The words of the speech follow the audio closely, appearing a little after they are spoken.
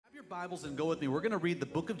Bibles and go with me. We're going to read the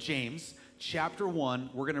book of James, chapter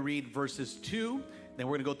 1. We're going to read verses 2, then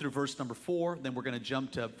we're going to go through verse number 4, then we're going to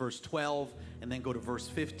jump to verse 12, and then go to verse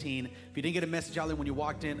 15. If you didn't get a message out there when you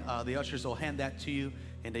walked in, the ushers will hand that to you,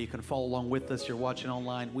 and you can follow along with us. You're watching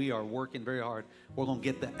online. We are working very hard. We're going to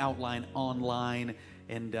get the outline online,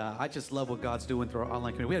 and I just love what God's doing through our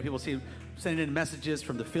online community. We have people sending in messages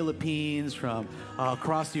from the Philippines, from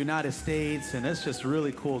across the United States, and it's just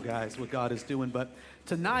really cool, guys, what God is doing. But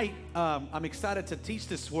tonight, I'm excited to teach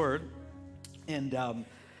this word, and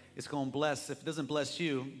it's going to bless. If it doesn't bless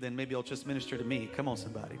you, then maybe it'll just minister to me. Come on,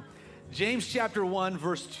 somebody. James chapter 1,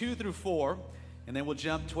 verse 2 through 4, and then we'll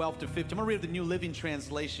jump 12 to 15. I'm going to read the New Living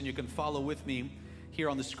Translation. You can follow with me here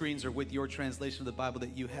on the screens or with your translation of the Bible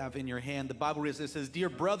that you have in your hand. The Bible reads, it says, "Dear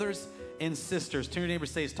brothers and sisters," turn to your neighbor,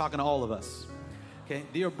 say, it's talking to all of us. Okay,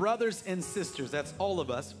 dear brothers and sisters, that's all of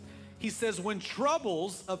us. He says, "When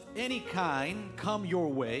troubles of any kind come your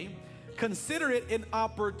way, consider it an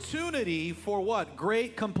opportunity for what?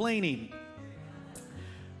 Great complaining."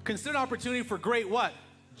 Consider an opportunity for great what?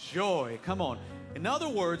 Joy. Come on. In other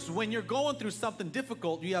words, when you're going through something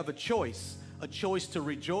difficult, you have a choice to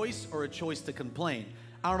rejoice or a choice to complain.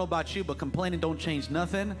 I don't know about you, but complaining don't change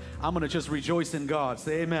nothing. I'm going to just rejoice in God.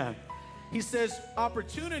 Say amen. He says,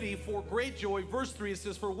 opportunity for great joy. Verse 3, it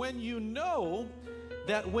says, "For when you know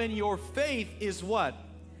that when your faith is what?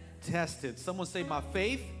 Tested." Someone say, my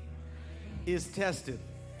faith is tested.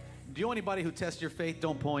 Do you know anybody who tests your faith?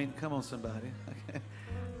 Don't point. Come on, somebody. Okay.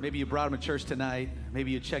 Maybe you brought them to church tonight.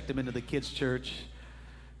 Maybe you checked them into the kids' church.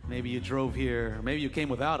 Maybe you drove here. Maybe you came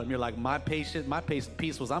without them. You're like, my peace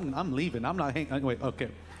was, I'm leaving. I'm not hanging. Wait, okay.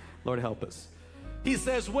 Lord help us. He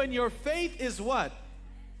says, when your faith is what?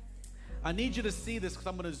 I need you to see this because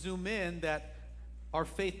I'm going to zoom in that our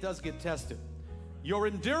faith does get tested. Your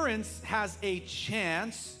endurance has a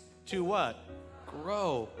chance to what?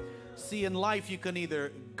 Grow. See, in life, you can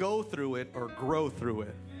either go through it or grow through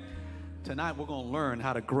it. Tonight, we're going to learn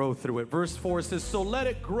how to grow through it. Verse 4 says, "So let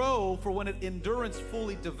it grow, for when endurance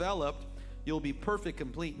fully developed, you'll be perfect,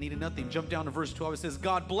 complete, needing nothing." Jump down to verse 12. It says,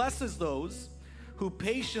 "God blesses those who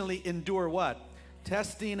patiently endure" what?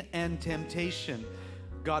 Testing and temptation.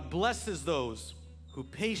 God blesses those who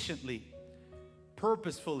patiently,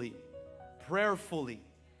 purposefully, prayerfully,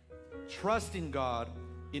 trusting God,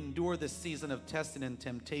 endure the season of testing and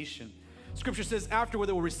temptation. Scripture says, afterward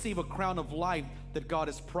they will receive a crown of life that God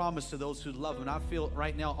has promised to those who love Him. And I feel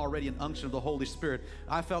right now already an unction of the Holy Spirit.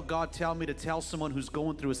 I felt God tell me to tell someone who's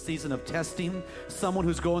going through a season of testing, someone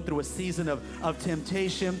who's going through a season of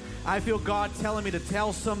temptation. I feel God telling me to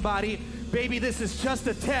tell somebody, baby, this is just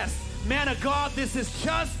a test. Man of God, this is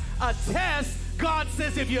just a test. God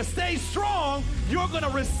says if you stay strong, you're going to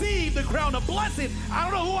receive the crown of blessing. I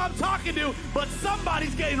don't know who I'm talking to, but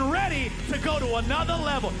somebody's getting ready to go to another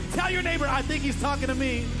level. Tell your neighbor, I think he's talking to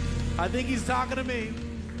me. I think he's talking to me.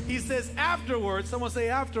 He says afterward, someone say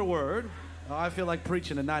afterward. Oh, I feel like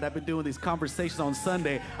preaching tonight. I've been doing these conversations on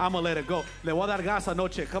Sunday. I'm going to let it go. Le voy a dar gas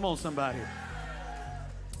anoche. Come on, somebody.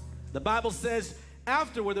 The Bible says,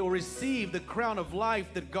 afterward, they will receive the crown of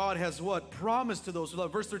life that God has what? Promised to those who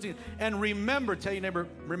love. Verse 13, "And remember," tell your neighbor,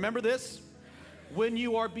 remember this, "when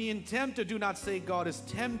you are being tempted, do not say, God is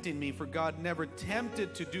tempting me, for God never tempts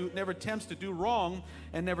to do wrong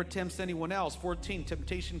and never tempts anyone else." 14,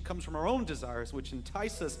 "Temptation comes from our own desires, which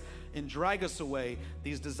entice us and drag us away.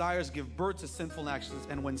 These desires give birth to sinful actions,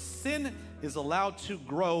 and when sin is allowed to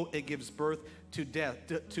grow, it gives birth to death,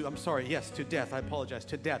 to death. I apologize,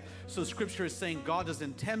 to death." So Scripture is saying God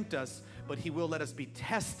doesn't tempt us, but He will let us be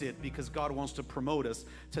tested because God wants to promote us.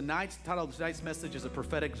 Tonight's title of tonight's message is a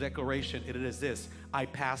prophetic declaration. It is this: I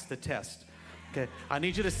passed the test. Okay, I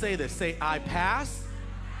need you to say this. Say, I passed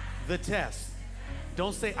the test.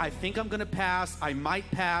 Don't say, I think I'm going to pass, I might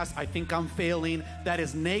pass, I think I'm failing. That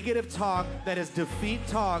is negative talk. That is defeat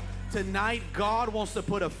talk. Tonight, God wants to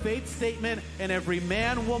put a faith statement in every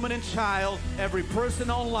man, woman, and child, every person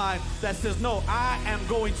online that says, no, I am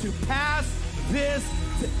going to pass this.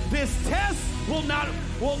 This test will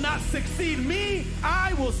not succeed me.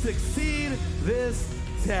 I will succeed this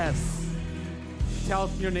test. Tell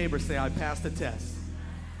your neighbor, say, I passed the test.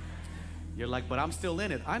 You're like, but I'm still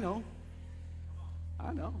in it. I know.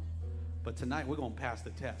 But tonight, we're going to pass the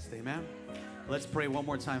test. Amen? Let's pray one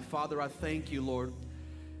more time. Father, I thank you, Lord.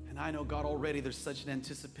 And I know, God, already there's such an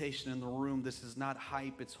anticipation in the room. This is not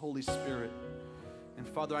hype. It's Holy Spirit. And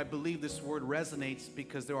Father, I believe this word resonates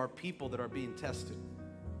because there are people that are being tested.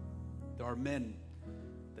 There are men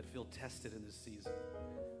that feel tested in this season.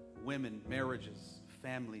 Women, marriages,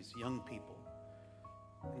 families, young people.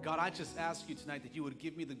 And God, I just ask you tonight that you would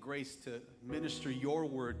give me the grace to minister your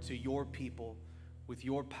word to your people with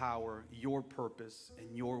your power, your purpose,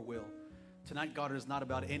 and your will. Tonight, God, it is not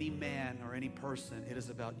about any man or any person. It is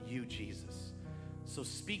about you, Jesus. So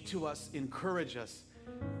speak to us, encourage us.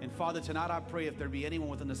 And Father, tonight I pray if there be anyone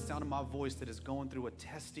within the sound of my voice that is going through a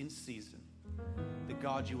testing season, that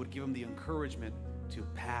God, you would give them the encouragement to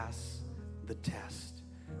pass the test.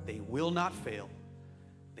 They will not fail.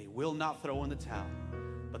 They will not throw in the towel,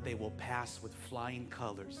 but they will pass with flying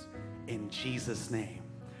colors in Jesus' name.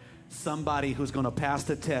 Somebody who's going to pass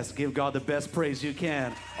the test, give God the best praise you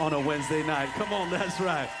can on a Wednesday night. Come on, that's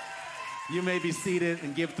right. You may be seated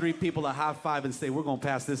and give 3 people a high five and say, we're going to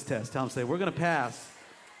pass this test. Tell them, say, we're going to pass.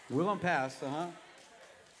 We're going to pass,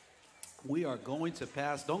 We are going to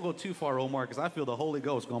pass. Don't go too far, Omar, because I feel the Holy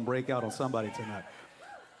Ghost going to break out on somebody tonight.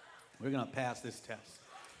 We're going to pass this test.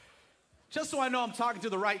 Just so I know I'm talking to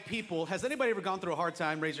the right people, has anybody ever gone through a hard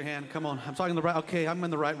time? Raise your hand. Come on. I'm talking to the right. Okay, I'm in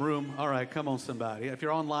the right room. All right, come on, somebody. If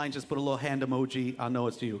you're online, just put a little hand emoji. I know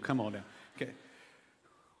it's you. Come on now. Okay.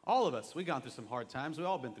 All of us, we've gone through some hard times. We've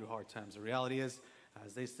all been through hard times. The reality is,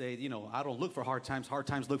 as they say, I don't look for hard times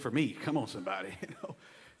look for me. Come on, somebody.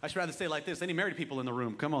 I should rather say like this. Any married people in the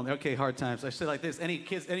room? Come on. Okay, hard times. I should say like this. Any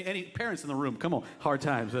kids, any parents in the room? Come on. Hard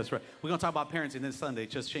times. That's right. We're going to talk about parenting this Sunday.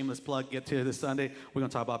 Just shameless plug. Get to this Sunday. We're going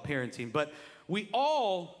to talk about parenting. But we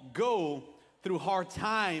all go through hard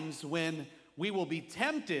times when we will be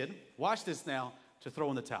tempted, watch this now, to throw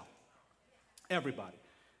in the towel. Everybody.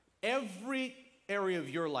 Every area of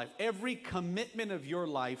your life, every commitment of your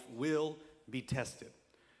life will be tested.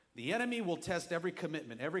 The enemy will test every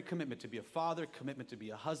commitment to be a father, commitment to be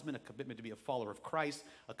a husband, a commitment to be a follower of Christ,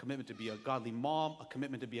 a commitment to be a godly mom, a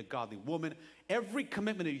commitment to be a godly woman. Every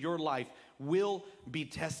commitment of your life will be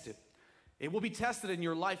tested. It will be tested in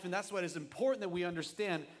your life, and that's why it is important that we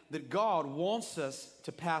understand that God wants us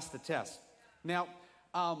to pass the test. Now,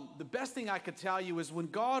 the best thing I could tell you is when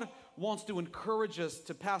God wants to encourage us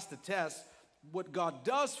to pass the test, what God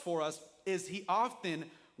does for us is He often,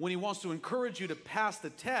 when He wants to encourage you to pass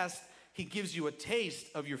the test, He gives you a taste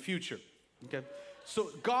of your future, okay?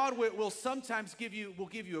 So God will sometimes give you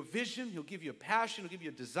a vision, He'll give you a passion, He'll give you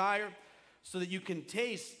a desire so that you can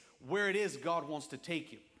taste where it is God wants to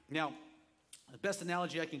take you. Now, the best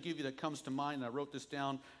analogy I can give you that comes to mind, and I wrote this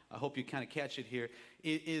down, I hope you kind of catch it here,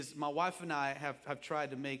 is my wife and I have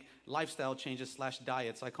tried to make lifestyle changes /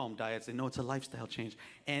 diets. I call them diets. They know it's a lifestyle change.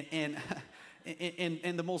 And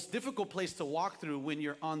the most difficult place to walk through when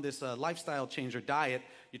you're on this lifestyle change or diet,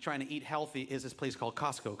 you're trying to eat healthy, is this place called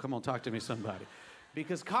Costco. Come on, talk to me, somebody.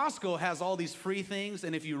 Because Costco has all these free things,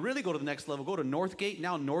 and if you really go to the next level, go to Northgate.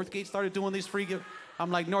 Now Northgate started doing these free gifts.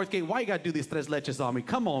 I'm like, Northgate, why you got to do these tres leches on me?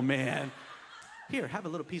 Come on, man. Here, have a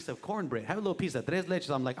little piece of cornbread. Have a little piece of tres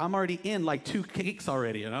leches. I'm like, I'm already in like 2 cakes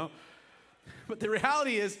already, But the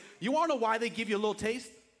reality is, you want to know why they give you a little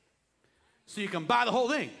taste? So you can buy the whole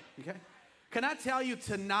thing, okay? Can I tell you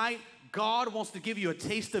tonight, God wants to give you a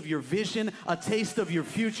taste of your vision, a taste of your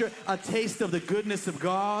future, a taste of the goodness of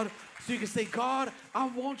God. So you can say, God, I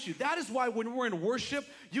want you. That is why when we're in worship,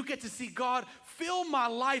 you get to see God, fill my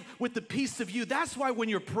life with the peace of you. That's why when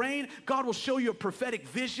you're praying, God will show you a prophetic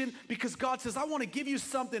vision, because God says, I want to give you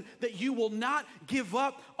something that you will not give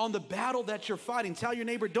up on the battle that you're fighting. Tell your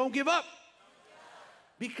neighbor, don't give up.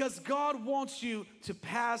 Because God wants you to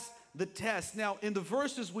pass the test. Now, in the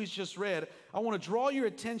verses we just read, I want to draw your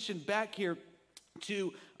attention back here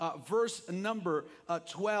to verse number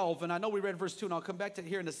 12. And I know we read verse 2, and I'll come back to it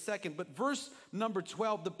here in a second. But verse number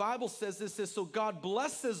 12, the Bible says this, so God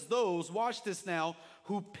blesses those, watch this now,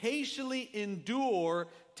 who patiently endure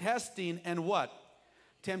testing and what?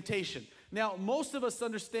 Temptation. Now, most of us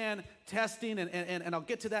understand testing, and I'll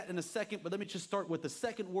get to that in a second, but let me just start with the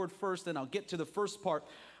second word first, and I'll get to the first part.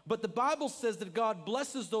 But the Bible says that God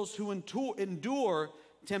blesses those who endure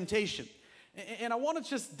temptation. And I want to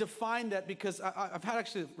just define that, because I've had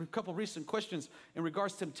actually a couple recent questions in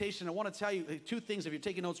regards to temptation. I want to tell you 2 things. If you're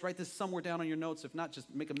taking notes, write this somewhere down on your notes. If not,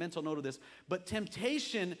 just make a mental note of this. But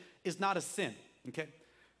temptation is not a sin, okay?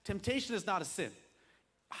 Temptation is not a sin.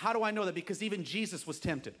 How do I know that? Because even Jesus was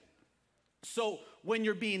tempted. So when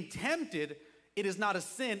you're being tempted, it is not a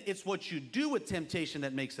sin. It's what you do with temptation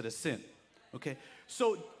that makes it a sin, okay?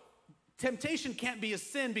 So temptation can't be a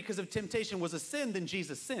sin, because if temptation was a sin, then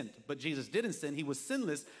Jesus sinned. But Jesus didn't sin. He was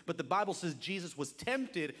sinless. But the Bible says Jesus was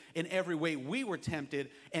tempted in every way we were tempted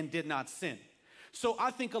and did not sin. So I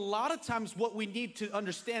think a lot of times what we need to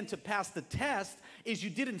understand to pass the test is you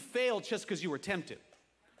didn't fail just because you were tempted.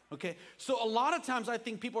 Okay, so a lot of times I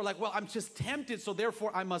think people are like, well, I'm just tempted, so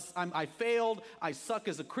therefore I failed, I suck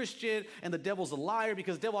as a Christian, and the devil's a liar,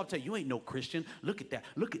 because the devil will tell you, you ain't no Christian. Look at that.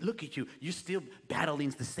 Look at you. You're still battling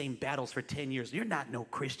the same battles for 10 years. You're not no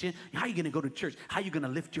Christian. How are you going to go to church? How are you going to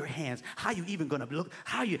lift your hands? How are you even going to look?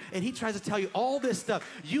 And he tries to tell you all this stuff.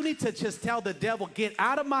 You need to just tell the devil, get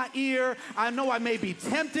out of my ear. I know I may be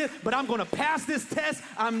tempted, but I'm going to pass this test.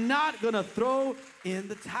 I'm not going to throw in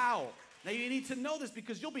the towel. Now, you need to know this,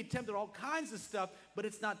 because you'll be tempted all kinds of stuff, but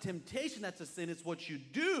it's not temptation that's a sin. It's what you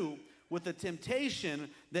do with the temptation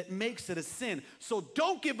that makes it a sin. So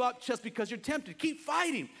don't give up just because you're tempted. Keep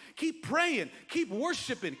fighting. Keep praying. Keep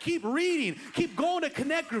worshiping. Keep reading. Keep going to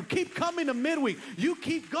Connect Group. Keep coming to midweek. You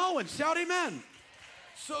keep going. Shout amen.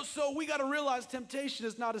 So we got to realize temptation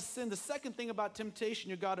is not a sin. The second thing about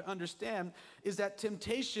temptation you got to understand is that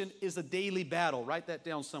temptation is a daily battle. Write that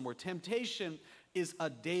down somewhere. Temptation is a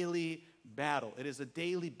daily battle. It is a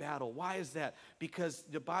daily battle. Why is that? Because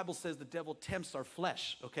the Bible says the devil tempts our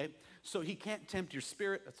flesh, okay? So he can't tempt your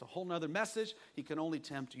spirit. That's a whole nother message. He can only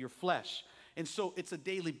tempt your flesh. And so it's a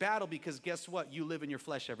daily battle, because guess what? You live in your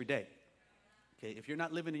flesh every day. Okay, if you're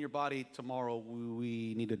not living in your body tomorrow,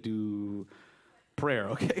 we need to do prayer,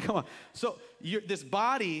 okay? Come on. So this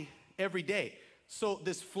body every day. So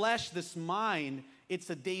this flesh, this mind, it's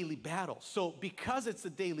a daily battle. So because it's a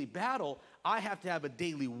daily battle, I have to have a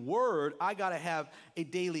daily word. I got to have a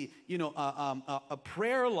daily, a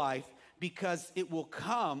prayer life, because it will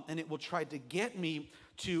come and it will try to get me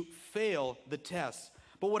to fail the test.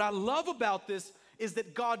 But what I love about this is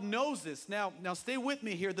that God knows this. Now stay with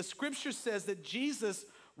me here. The scripture says that Jesus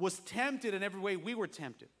was tempted in every way we were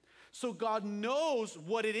tempted. So God knows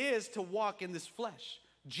what it is to walk in this flesh.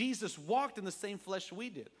 Jesus walked in the same flesh we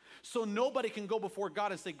did. So nobody can go before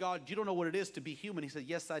God and say, God, you don't know what it is to be human. He said,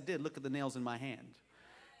 yes, I did. Look at the nails in my hand.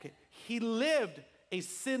 Okay. He lived a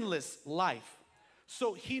sinless life.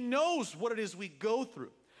 So he knows what it is we go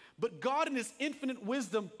through. But God in his infinite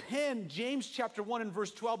wisdom penned James chapter 1 and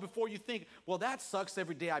verse 12 before you think, well, that sucks.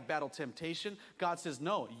 Every day I battle temptation. God says,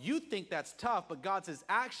 no, you think that's tough, but God says,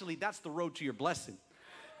 actually, that's the road to your blessing.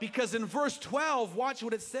 Because in verse 12, watch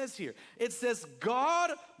what it says here. It says, God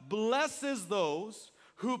blesses those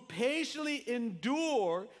who patiently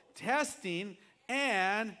endure testing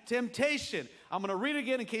and temptation. I'm going to read it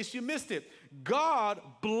again in case you missed it. God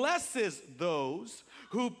blesses those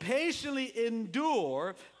who patiently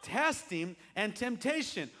endure testing and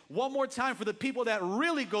temptation. One more time for the people that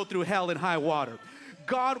really go through hell and high water.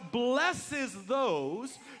 God blesses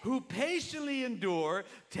those who patiently endure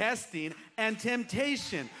testing and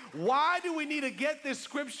temptation. Why do we need to get this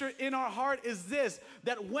scripture in our heart is this,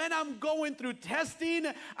 that when I'm going through testing,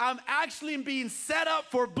 I'm actually being set up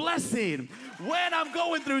for blessing. When I'm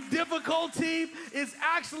going through difficulty, it's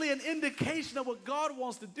actually an indication of what God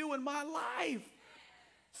wants to do in my life.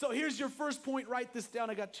 So here's your first point. Write this down.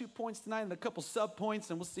 I got 2 points tonight and a couple sub-points,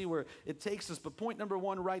 and we'll see where it takes us. But point number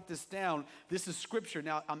 1, write this down. This is scripture.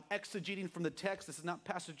 Now, I'm exegeting from the text. This is not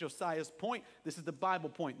Pastor Josiah's point. This is the Bible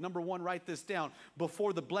point. Number 1, write this down.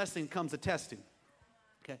 Before the blessing comes the testing.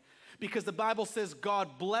 Okay? Because the Bible says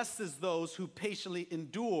God blesses those who patiently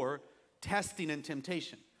endure testing and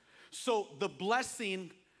temptation. So the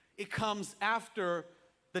blessing, it comes after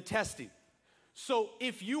the testing. So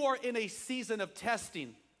if you are in a season of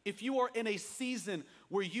testing, if you are in a season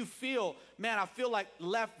where you feel, man, I feel like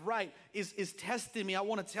left, right is testing me, I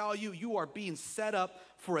want to tell you, you are being set up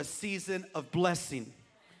for a season of blessing.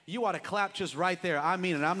 You ought to clap just right there. I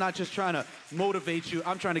mean it. I'm not just trying to motivate you.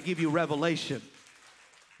 I'm trying to give you revelation.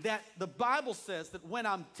 That the Bible says that when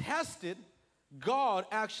I'm tested, God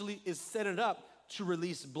actually is setting it up to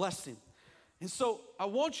release blessing. And so I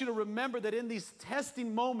want you to remember that in these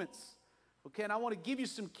testing moments, okay, and I want to give you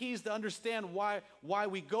some keys to understand why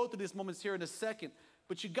we go through these moments here in a second.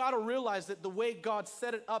 But you got to realize that the way God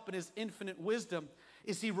set it up in his infinite wisdom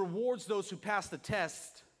is he rewards those who pass the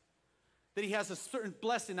test. That he has a certain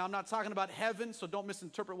blessing. Now, I'm not talking about heaven, so don't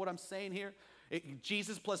misinterpret what I'm saying here.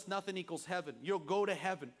 Jesus plus nothing equals heaven. You'll go to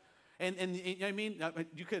heaven. And you know what I mean?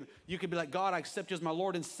 You could be like, God, I accept you as my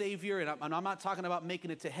Lord and Savior. And I'm not talking about making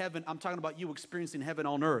it to heaven. I'm talking about you experiencing heaven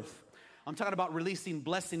on earth. I'm talking about releasing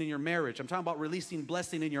blessing in your marriage. I'm talking about releasing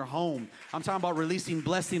blessing in your home. I'm talking about releasing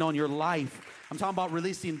blessing on your life. I'm talking about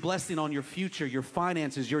releasing blessing on your future, your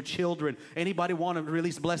finances, your children. Anybody want to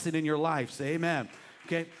release blessing in your life? Say amen.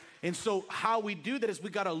 Okay? And so how we do that is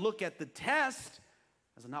we got to look at the test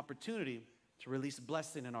as an opportunity to release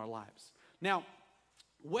blessing in our lives. Now,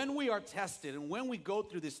 when we are tested and when we go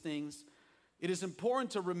through these things, it is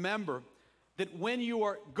important to remember that when you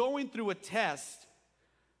are going through a test,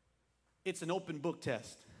 it's an open book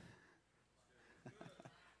test.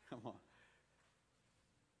 Come on.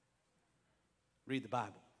 Read the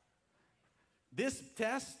Bible. This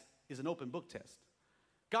test is an open book test.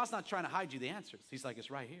 God's not trying to hide you the answers. He's like,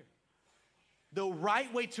 it's right here. The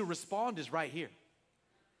right way to respond is right here.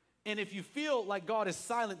 And if you feel like God is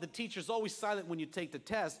silent, the teacher's always silent when you take the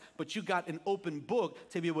test, but you got an open book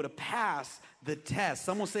to be able to pass the test.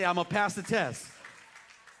 Someone say, I'm going to pass the test.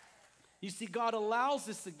 You see, God allows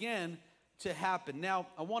this again to happen. Now,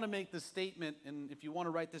 I want to make this statement, and if you want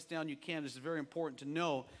to write this down, you can. This is very important to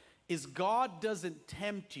know, is God doesn't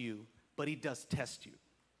tempt you, but he does test you.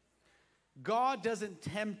 God doesn't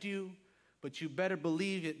tempt you, but you better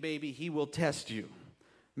believe it, baby, he will test you.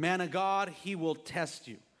 Man of God, he will test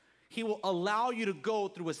you. He will allow you to go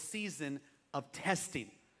through a season of testing.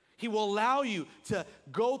 He will allow you to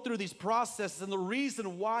go through these processes, and the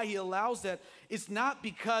reason why he allows that is not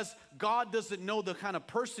because God doesn't know the kind of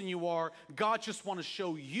person you are. God just wants to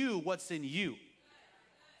show you what's in you.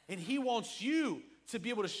 And he wants you to be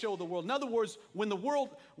able to show the world. In other words, when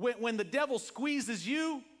the devil squeezes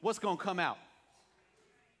you, what's going to come out?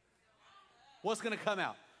 What's going to come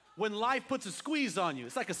out? When life puts a squeeze on you,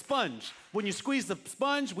 it's like a sponge. When you squeeze the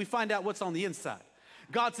sponge, we find out what's on the inside.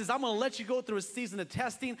 God says, I'm going to let you go through a season of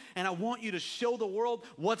testing, and I want you to show the world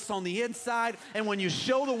what's on the inside. And when you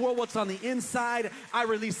show the world what's on the inside, I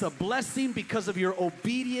release a blessing because of your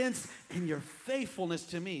obedience and your faithfulness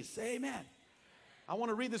to me. Say amen. I want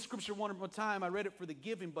to read the scripture one more time. I read it for the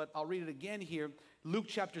giving, but I'll read it again here. Luke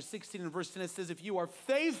chapter 16 and verse 10, it says, if you are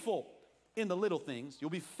faithful in the little things, you'll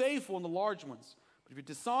be faithful in the large ones. But if you're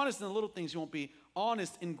dishonest in the little things, you won't be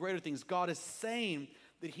honest in greater things. God is saying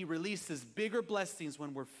that he releases bigger blessings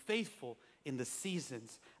when we're faithful in the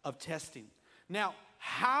seasons of testing. Now,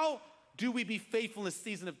 how do we be faithful in the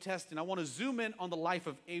season of testing? I want to zoom in on the life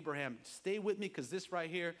of Abraham. Stay with me because this right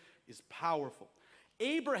here is powerful.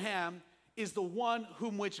 Abraham is the one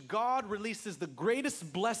whom which God releases the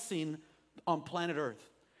greatest blessing on planet Earth.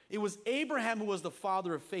 It was Abraham who was the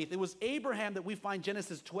father of faith. It was Abraham that we find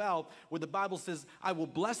Genesis 12, where the Bible says, I will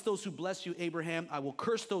bless those who bless you, Abraham. I will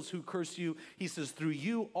curse those who curse you. He says, through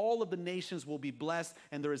you, all of the nations will be blessed,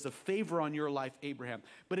 and there is a favor on your life, Abraham.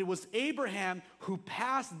 But it was Abraham who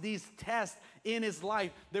passed these tests in his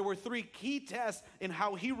life. There were three key tests in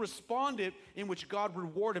how he responded in which God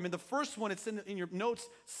rewarded him. And the first one, it's in your notes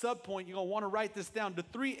subpoint. You're going to want to write this down. The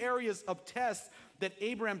three areas of tests that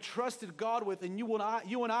Abraham trusted God with, and you and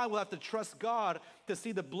I will have to trust God to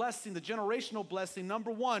see the blessing, the generational blessing.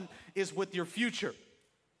 Number one is with your future.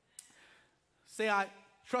 Say, I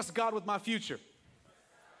trust God with my future.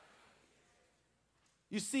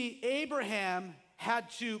 You see, Abraham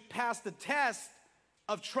had to pass the test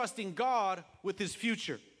of trusting God with his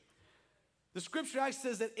future. The scripture actually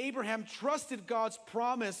says that Abraham trusted God's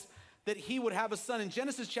promise that he would have a son. In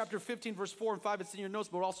Genesis chapter 15, verse 4 and 5, it's in your notes,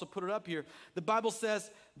 but we'll also put it up here. The Bible says,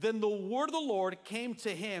 then the word of the Lord came to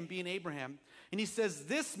him, being Abraham, and he says,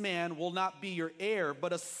 this man will not be your heir,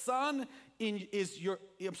 but a son who is your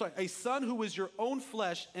own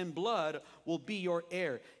flesh and blood will be your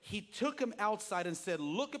heir. He took him outside and said,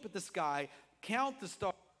 look up at the sky, count the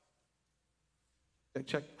stars.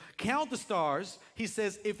 Count the stars. He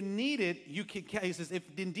says, if needed, you can. He says, if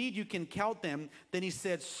indeed you can count them, then he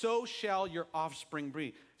said, so shall your offspring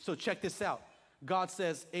be. So check this out. God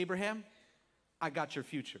says, Abraham, I got your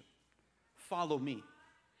future. Follow me.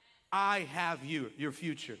 I have your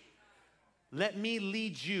future. Let me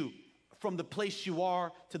lead you from the place you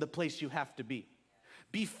are to the place you have to be.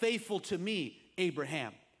 Be faithful to me,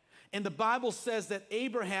 Abraham. And the Bible says that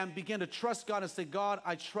Abraham began to trust God and say, God,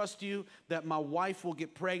 I trust you that my wife will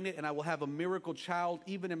get pregnant and I will have a miracle child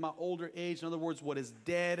even in my older age. In other words, what is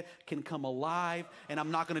dead can come alive, and I'm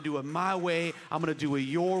not going to do it my way. I'm going to do it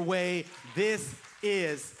your way. This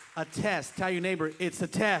is a test. Tell your neighbor, it's a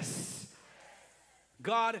test.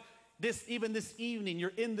 God, even this evening,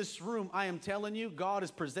 you're in this room. I am telling you, God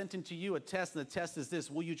is presenting to you a test, and the test is this.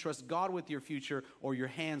 Will you trust God with your future or your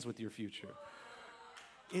hands with your future?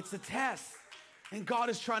 It's a test. And God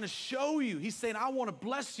is trying to show you. He's saying, I want to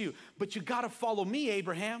bless you, but you got to follow me,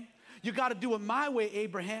 Abraham. You got to do it my way,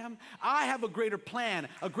 Abraham. I have a greater plan,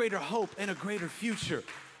 a greater hope, and a greater future.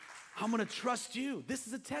 I'm going to trust you. This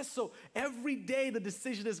is a test. So every day the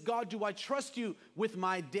decision is, God, do I trust you with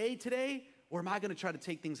my day today, or am I going to try to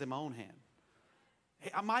take things in my own hand?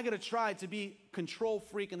 Hey, am I going to try to be control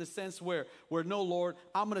freak in the sense where no, Lord,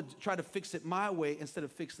 I'm going to try to fix it my way instead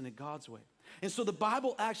of fixing it God's way? And so the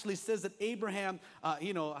Bible actually says that Abraham, I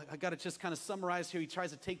got to just kind of summarize here. He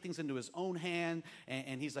tries to take things into his own hand,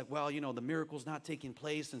 and he's like, well, the miracle's not taking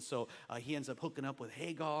place. And so he ends up hooking up with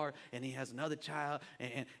Hagar, and he has another child,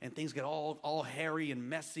 and things get all hairy and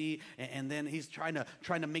messy. And then he's trying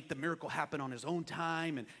to make the miracle happen on his own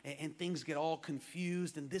time, and things get all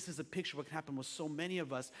confused. And this is a picture of what can happen with so many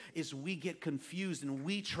of us, is we get confused, and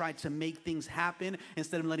we try to make things happen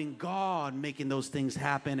instead of letting God making those things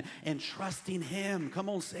happen and trusting Him. Come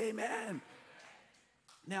on, say amen.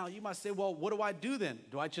 Now, you might say, well, what do I do then?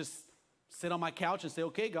 Do I just sit on my couch and say,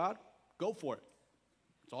 okay, God, go for it?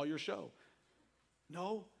 It's all your show.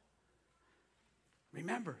 No.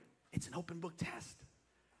 Remember, it's an open book test.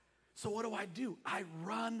 So what do? I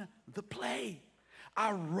run the play.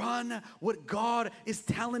 I run what God is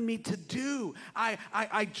telling me to do.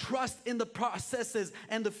 I trust in the processes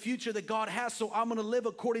and the future that God has, so I'm going to live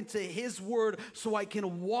according to His word so I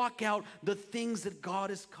can walk out the things that God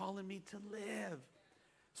is calling me to live.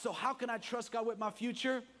 So how can I trust God with my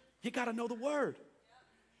future? You got to know the word.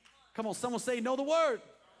 Come on, someone say, know the word.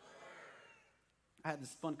 I had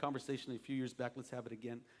this fun conversation a few years back. Let's have it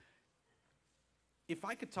again. If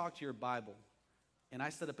I could talk to your Bible, and I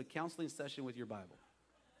set up a counseling session with your Bible,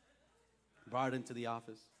 brought it into the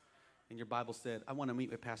office, and your Bible said, I want to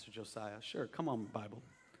meet with Pastor Josiah. Sure, come on, Bible.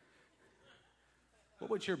 What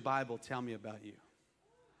would your Bible tell me about you?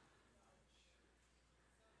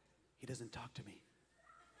 He doesn't talk to me.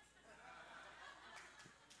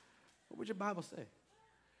 What would your Bible say?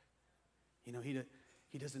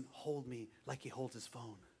 He doesn't hold me like he holds his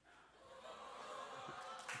phone.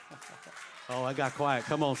 Oh, I got quiet.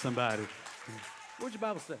 Come on, somebody. What would your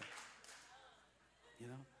Bible say?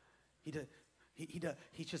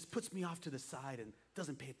 He just puts me off to the side and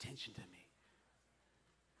doesn't pay attention to me.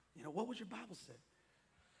 What would your Bible say?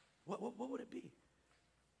 What would it be?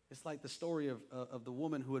 It's like the story of the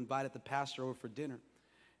woman who invited the pastor over for dinner.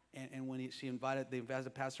 And when they invited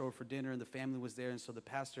the pastor over for dinner, and the family was there, and so the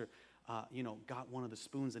pastor, got one of the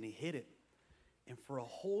spoons and he hid it. And for a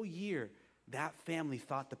whole year, that family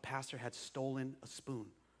thought the pastor had stolen a spoon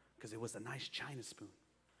because it was a nice china spoon.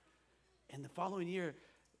 And the following year,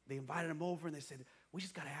 they invited him over and they said, we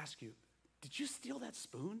just got to ask you, did you steal that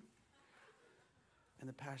spoon? And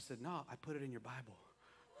the pastor said, no, I put it in your Bible.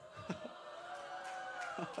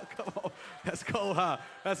 Come on. That's cold, huh?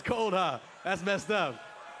 That's cold, huh? That's messed up.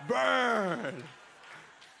 Burn.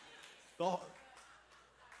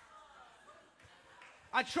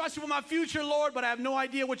 I trust you with my future, Lord, but I have no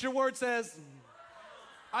idea what your word says.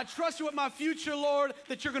 I trust you with my future, Lord,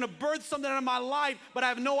 that you're going to birth something out of my life, but I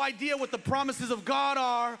have no idea what the promises of God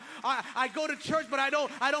are. I go to church, but I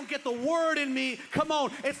don't get the word in me. Come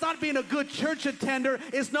on, it's not being a good church attender.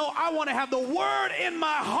 It's no, I want to have the word in my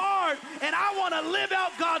heart, and I want to live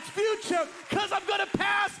out God's future because I'm going to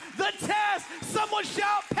pass the test. Someone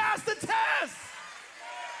shout, pass the test.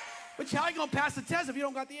 But how are you going to pass the test if you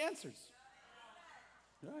don't got the answers?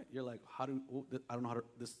 Right? You're like, I don't know how to,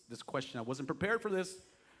 this question, I wasn't prepared for this.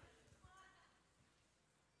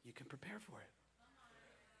 You can prepare for it.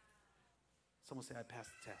 Someone say, I passed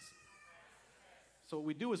the test. So what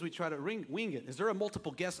we do is we try to wing it. Is there a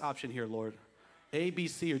multiple guess option here, Lord? A, B,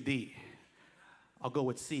 C, or D? I'll go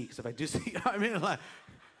with C, because if I do C,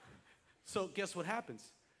 so guess what happens?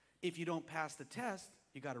 If you don't pass the test,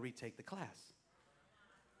 you got to retake the class.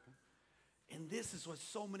 And this is what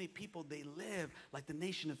so many people, they live like the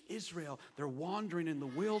nation of Israel. They're wandering in the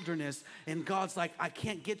wilderness, and God's like, I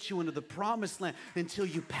can't get you into the promised land until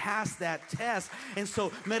you pass that test. And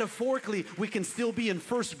so metaphorically, we can still be in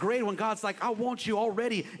first grade when God's like, I want you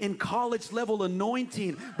already in college level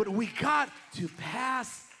anointing, but we got to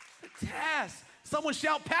pass the test. Someone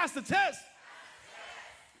shout, pass the test.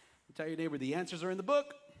 Tell your neighbor, the answers are in the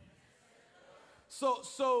book.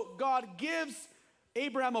 So God gives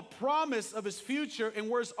Abraham a promise of his future, and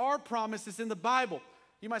where's our promise? It's in the Bible.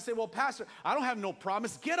 You might say, well, Pastor, I don't have no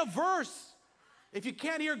promise. Get a verse. If you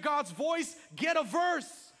can't hear God's voice, get a verse.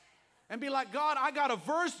 And be like, God, I got a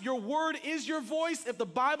verse. Your word is your voice. If the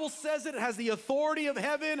Bible says it, it has the authority of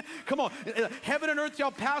heaven. Come on. Heaven and earth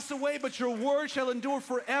shall pass away, but your word shall endure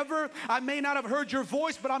forever. I may not have heard your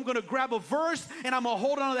voice, but I'm going to grab a verse, and I'm going to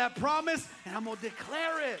hold on to that promise, and I'm going to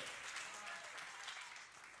declare it.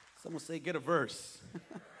 Someone say, get a verse.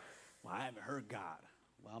 Well, I haven't heard God.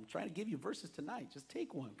 Well, I'm trying to give you verses tonight. Just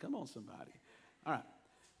take one. Come on, somebody. All right.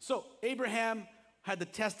 So Abraham had the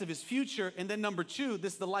test of his future. And then number two,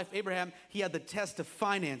 this is the life of Abraham. He had the test of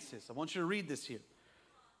finances. I want you to read this here.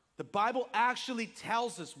 The Bible actually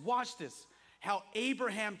tells us, watch this, how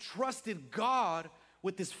Abraham trusted God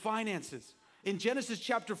with his finances. In Genesis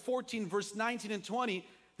chapter 14, verse 19 and 20,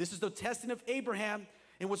 This is the testing of Abraham.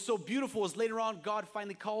 And what's so beautiful is later on, God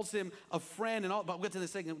finally calls him a friend and all, but we'll get to this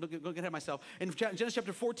second, don't get ahead of myself. In Genesis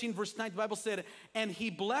chapter 14, verse 9, the Bible said, and he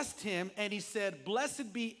blessed him, and he said,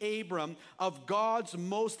 blessed be Abram of God's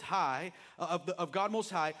most high, of God most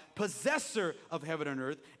high, possessor of heaven and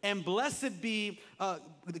earth, and blessed be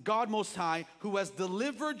God most high, who has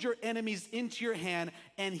delivered your enemies into your hand,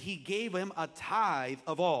 and he gave him a tithe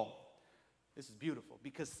of all. This is beautiful,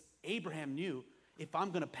 because Abraham knew, if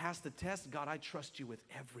I'm going to pass the test, God, I trust you with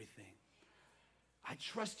everything. I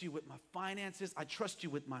trust you with my finances. I trust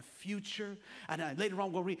you with my future. And later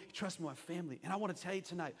on, we'll read, trust me with my family. And I want to tell you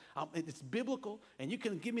tonight, it's biblical, and you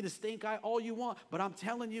can give me the stink eye all you want, but I'm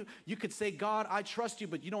telling you, you could say, God, I trust you,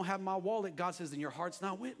 but you don't have my wallet. God says, then your heart's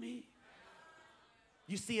not with me.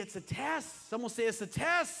 You see, it's a test. Someone say it's a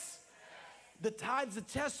test. The tithe's a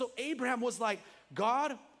test. So Abraham was like,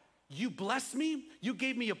 God, you blessed me, you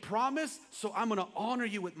gave me a promise, so I'm going to honor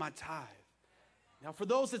you with my tithe. Now, for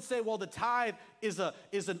those that say, well, the tithe is a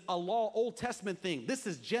law, Old Testament thing. This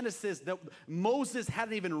is Genesis, that Moses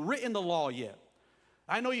hadn't even written the law yet.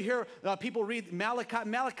 I know you hear people read Malachi.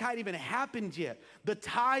 Malachi hadn't even happened yet. The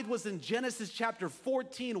tithe was in Genesis chapter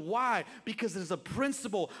 14. Why? Because it is a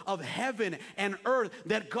principle of heaven and earth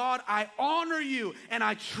that God, I honor you and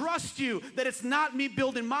I trust you, that it's not me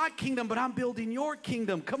building my kingdom, but I'm building your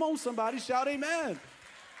kingdom. Come on, somebody, shout amen.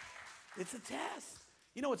 It's a test.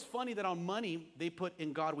 You know, it's funny that on money, they put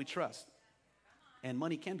in God we trust. And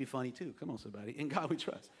money can be funny too. Come on, somebody. In God we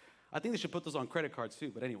trust. I think they should put those on credit cards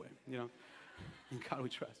too, but anyway, you know. In God we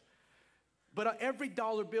trust. But every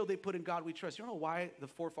dollar bill they put in God we trust. You know why the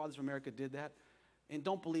forefathers of America did that? And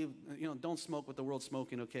don't believe, you know, don't smoke what the world's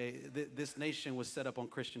smoking, okay? This nation was set up on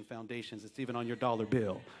Christian foundations. It's even on your dollar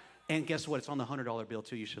bill. And guess what? It's on the $100 bill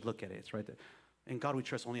too. You should look at it. It's right there. And God we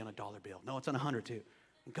trust only on a dollar bill. No, it's on 100 too.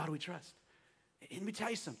 And God we trust. And let me tell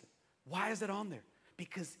you something. Why is it on there?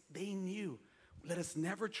 Because they knew, let us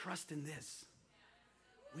never trust in this.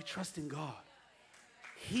 We trust in God.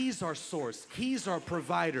 He's our source. He's our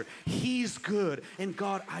provider. He's good. And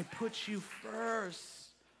God, I put you first.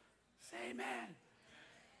 Say amen.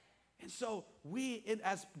 And so we,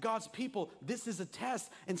 as God's people, this is a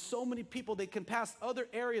test. And so many people, they can pass other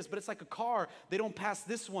areas, but it's like a car. They don't pass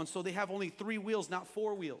this one, so they have only 3 wheels, not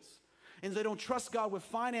 4 wheels. And they don't trust God with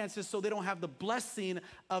finances, so they don't have the blessing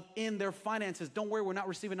of in their finances. Don't worry, we're not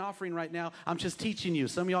receiving an offering right now. I'm just teaching you.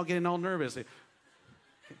 Some of y'all getting all nervous.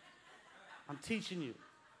 I'm teaching you.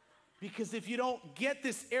 Because if you don't get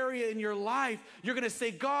this area in your life, you're going to say,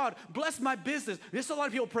 God, bless my business. There's a lot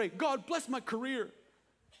of people pray, God, bless my career.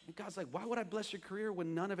 And God's like, why would I bless your career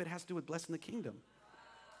when none of it has to do with blessing the kingdom?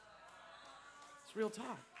 It's real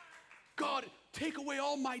talk. God, take away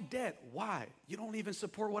all my debt. Why? You don't even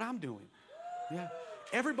support what I'm doing. Yeah.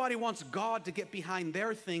 Everybody wants God to get behind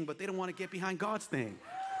their thing, but they don't want to get behind God's thing.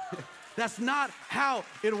 That's not how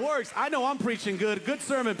it works. I know I'm preaching good. Good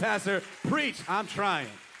sermon, Pastor. Preach. I'm trying.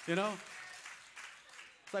 You know?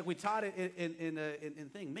 It's like we taught it in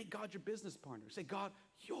thing. Make God your business partner. Say, God,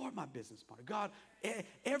 you're my business partner. God,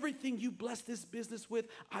 everything you bless this business with,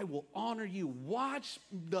 I will honor you. Watch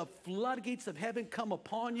the floodgates of heaven come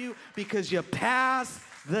upon you because you passed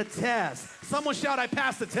the test. Someone shout, I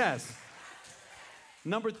passed the test.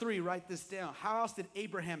 Number 3, write this down. How else did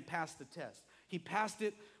Abraham pass the test? He passed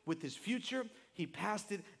it with his future. He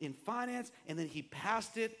passed it in finance. And then he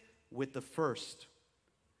passed it with the first.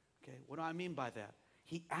 Okay, what do I mean by that?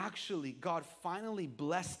 God finally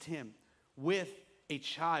blessed him with a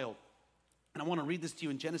child. And I want to read this to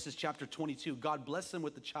you in Genesis chapter 22. God blessed him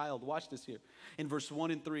with the child. Watch this here. In verse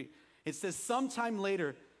 1 and 3. It says, sometime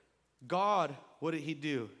later, God, what did he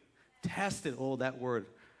do? Tested. Oh, that word.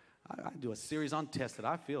 I do a series on tested.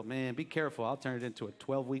 I feel, man, be careful. I'll turn it into a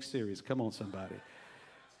 12-week series. Come on, somebody.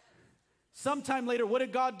 Sometime later, what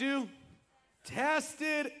did God do?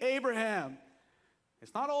 Tested Abraham.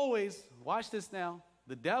 It's not always. Watch this now.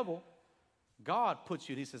 The devil, God puts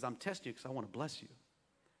you, and he says, I'm testing you because I want to bless you.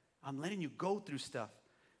 I'm letting you go through stuff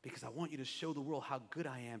because I want you to show the world how good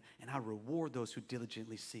I am, and I reward those who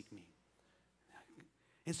diligently seek me.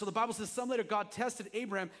 And so the Bible says, some later God tested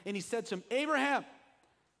Abraham, and he said to him, Abraham.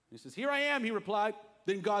 He says, here I am, he replied.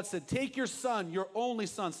 Then God said, take your son, your only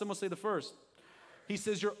son. Someone say the first. He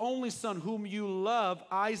says, your only son whom you love,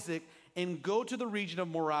 Isaac, and go to the region of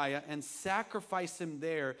Moriah and sacrifice him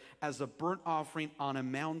there as a burnt offering on a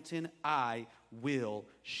mountain I will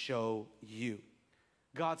show you.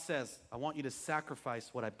 God says, I want you to sacrifice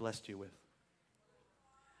what I blessed you with.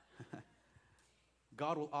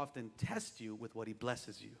 God will often test you with what he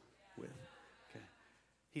blesses you with. Okay.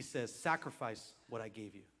 He says, sacrifice what I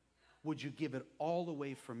gave you. Would you give it all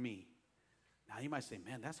away for me? Now you might say,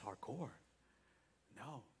 man, that's hardcore.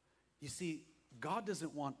 No. You see, God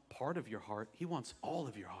doesn't want part of your heart. He wants all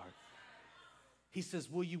of your heart. He says,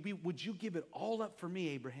 would you give it all up for me,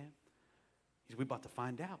 Abraham? He said, we're about to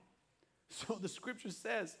find out. So the scripture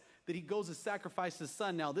says that he goes to sacrifice his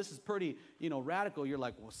son. Now, this is pretty, radical. You're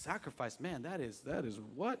like, well, sacrifice, man, that is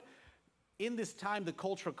what? In this time, the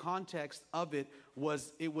cultural context of it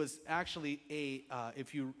was actually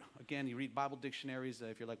if you read Bible dictionaries,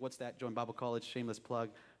 if you're like, what's that? Join Bible college, shameless plug.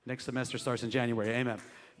 Next semester starts in January, amen.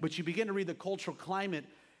 But you begin to read the cultural climate,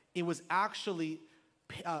 it was actually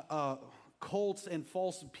cults and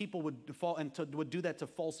false people would do that to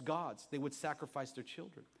false gods. They would sacrifice their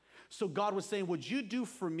children. So God was saying, would you do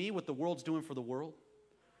for me what the world's doing for the world?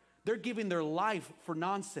 They're giving their life for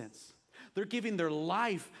nonsense. They're giving their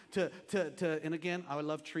life to and again, I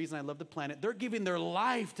love trees and I love the planet. They're giving their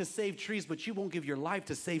life to save trees, but you won't give your life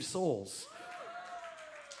to save souls.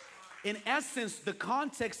 In essence, the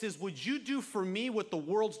context is, would you do for me what the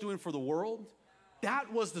world's doing for the world?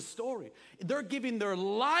 That was the story. They're giving their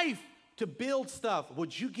life to build stuff.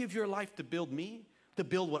 Would you give your life to build me? To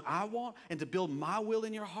build what I want and to build my will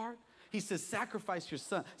in your heart? He says, sacrifice your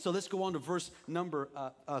son. So let's go on to verse number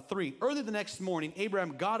 3. Early the next morning,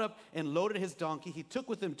 Abraham got up and loaded his donkey. He took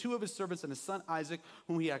with him 2 of his servants and his son Isaac,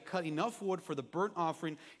 whom he had cut enough wood for the burnt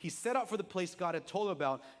offering. He set out for the place God had told him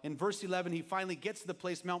about. In verse 11, he finally gets to the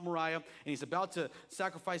place, Mount Moriah, and he's about to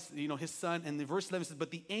sacrifice, his son. And in verse 11 says,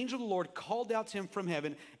 but the angel of the Lord called out to him from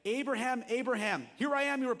heaven, Abraham, Abraham. Here I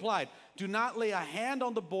am, he replied. Do not lay a hand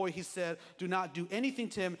on the boy, he said. Do not do anything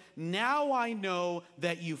to him. Now I know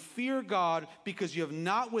that you fear God, because you have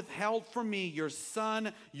not withheld from me your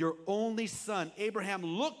son, your only son. Abraham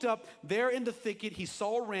looked up there in the thicket. He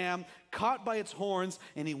saw a ram caught by its horns,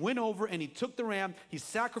 and he went over and he took the ram. He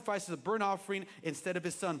sacrificed as a burnt offering instead of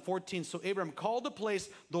his son. 14, so Abraham called the place,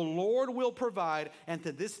 the Lord will provide, and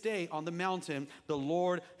to this day on the mountain, the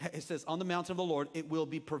Lord, it says, on the mountain of the Lord, it will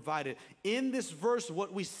be provided. In this verse,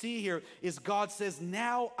 what we see here is God says,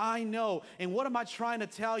 now I know. And what am I trying to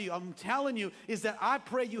tell you? I'm telling you is that I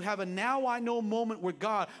pray you have a now I know moment with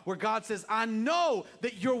God, where God says, I know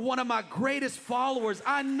that you're one of my greatest followers.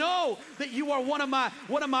 I know that you are one of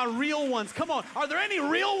my real ones. Come on, are there any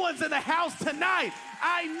real ones in the house tonight?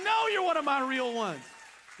 I know you're one of my real ones,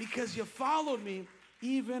 because you followed me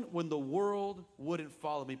even when the world wouldn't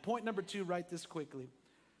follow me. Point number 2, write this quickly.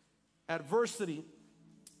 Adversity.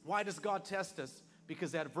 Why does God test us?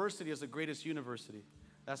 Because adversity is the greatest university.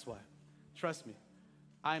 That's why. Trust me.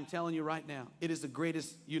 I am telling you right now, it is the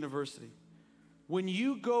greatest university. When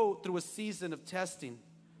you go through a season of testing,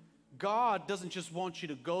 God doesn't just want you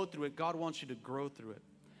to go through it, God wants you to grow through it.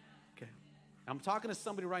 Okay. I'm talking to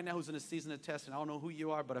somebody right now who's in a season of testing. I don't know who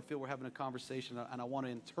you are, but I feel we're having a conversation, and I want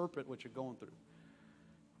to interpret what you're going through.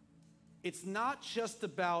 It's not just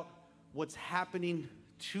about what's happening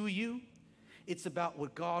to you, it's about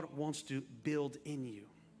what God wants to build in you.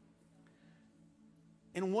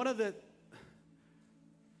 And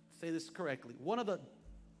say this correctly, one of the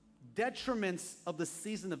detriments of the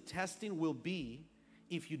season of testing will be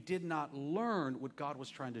if you did not learn what God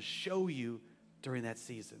was trying to show you during that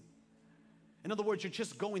season. In other words, you're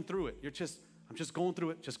just going through it. I'm just going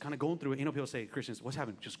through it, just kind of going through it. People say, Christians, what's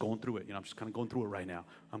happening? Just going through it. I'm just kind of going through it right now.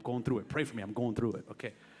 I'm going through it. Pray for me. I'm going through it.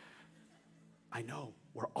 Okay. I know.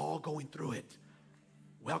 We're all going through it.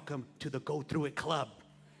 Welcome to the Go Through It Club.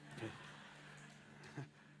 Okay.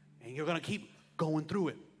 And you're going to keep going through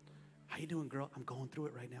it. How you doing, girl? I'm going through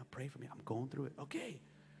it right now. Pray for me. I'm going through it. Okay.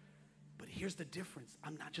 But here's the difference.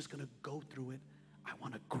 I'm not just going to go through it. I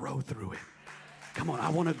want to grow through it. Come on. I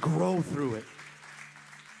want to grow through it.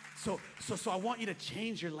 So I want you to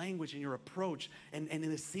change your language and your approach. And in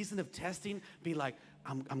a season of testing, be like,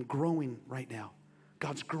 I'm growing right now.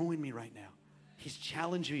 God's growing me right now. He's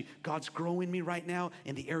challenging me. God's growing me right now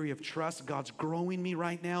in the area of trust. God's growing me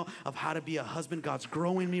right now of how to be a husband. God's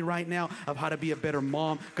growing me right now of how to be a better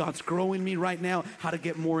mom. God's growing me right now how to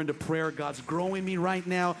get more into prayer. God's growing me right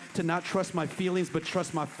now to not trust my feelings but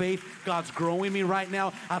trust my faith. God's growing me right now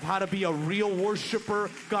of how to be a real worshiper.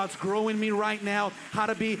 God's growing me right now how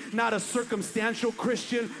to be not a circumstantial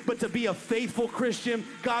Christian but to be a faithful Christian.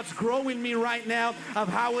 God's growing me right now of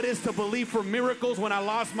how it is to believe for miracles when I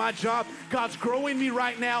lost my job. God's growing me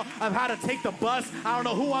right now of how to take the bus. I don't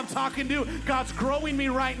know who I'm talking to. God's growing me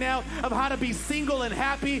right now of how to be single and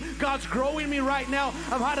happy. God's growing me right now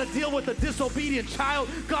of how to deal with a disobedient child.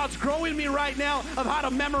 God's growing me right now of how to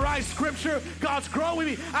memorize scripture. God's growing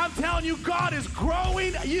me. I'm telling you, God is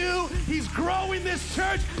growing you. He's growing this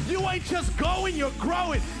church. You ain't just going, you're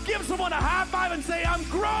growing. Give someone a high five and say, I'm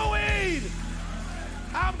growing.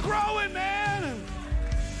 I'm growing, man.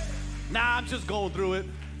 Nah, I'm just going through it.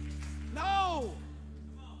 No,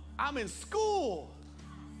 I'm in school.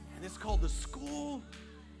 And it's called the school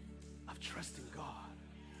of trusting God.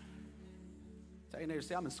 Tell your neighbor,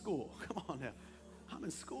 say, I'm in school. Come on now. I'm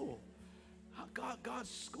in school. God's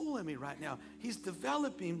schooling me right now. He's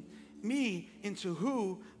developing me into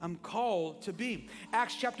who I'm called to be.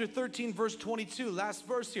 Acts chapter 13, verse 22, last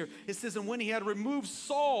verse here. It says, and when he had removed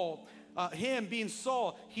Saul, him being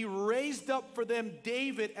Saul, he raised up for them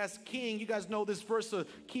David as king. You guys know this verse, a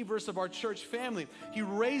key verse of our church family. He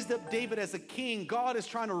raised up David as a king. God is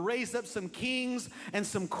trying to raise up some kings and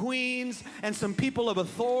some queens and some people of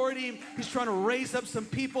authority. He's trying to raise up some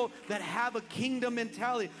people that have a kingdom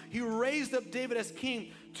mentality. He raised up David as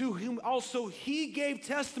king, to whom also he gave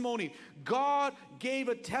testimony. God gave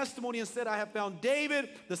a testimony and said, I have found David,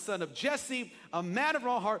 the son of Jesse, a man of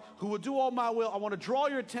my heart, who will do all my will. I want to draw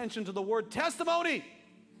your attention to the word testimony.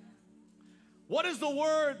 What is the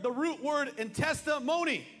word, the root word in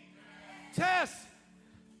testimony? Test.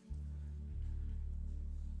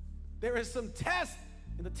 There is some test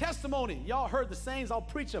in the testimony. Y'all heard the sayings, I'll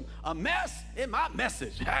preach them. A mess in my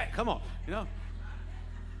message. Hey, come on, you know.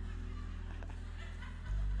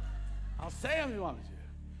 I'll say them if you want me to.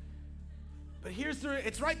 But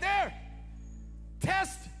it's right there.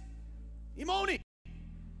 Testimony.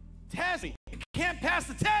 Test. You can't pass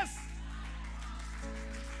the test.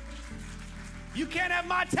 You can't have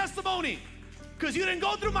my testimony because you didn't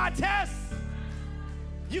go through my test.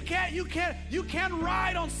 You can't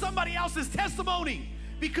ride on somebody else's testimony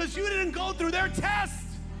because you didn't go through their test.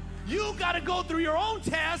 You got to go through your own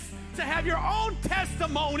test to have your own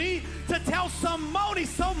testimony to tell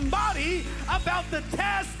somebody about the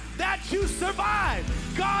test that you survived.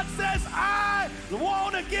 God says, I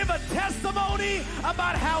want to give a testimony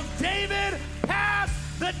about how David passed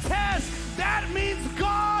the test. That means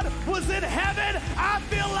God was in heaven. I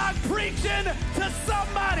feel like preaching to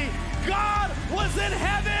somebody. God was in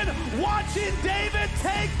heaven watching David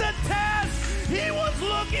take the test. He was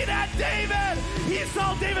looking at David. He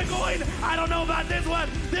saw David going, I don't know about this one.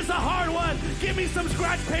 This is a hard one. Give me some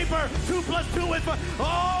scratch paper. 2 + 2 is 4.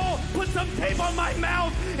 Oh, put some tape on my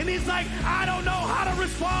mouth. And he's like, I don't know how to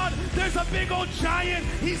respond. There's a big old giant.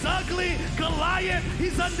 He's ugly. Goliath.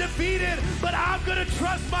 He's undefeated. But I'm going to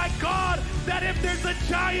trust my God that if there's a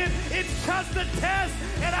giant, it's just a test.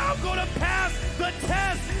 And I'm going to pass the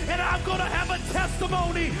test. And I'm going to have a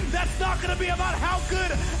testimony that's not going to be about how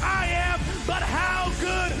good I am, but how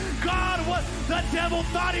good God was. The devil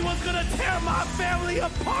thought he was going to tear my family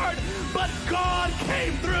apart, but God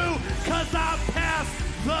came through because I passed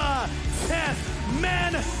the test.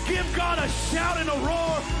 Men, give God a shout and a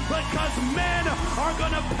roar because men are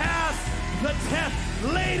going to pass the test.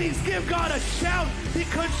 Ladies, give God a shout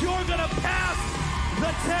because you're going to pass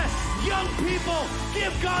the test. Young people,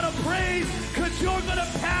 give God a praise because you're going to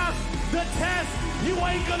pass the test. You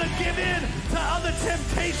ain't going to give in to other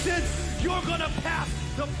temptations. You're going to pass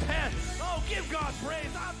the test. Oh, give God praise.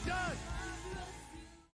 I'm done.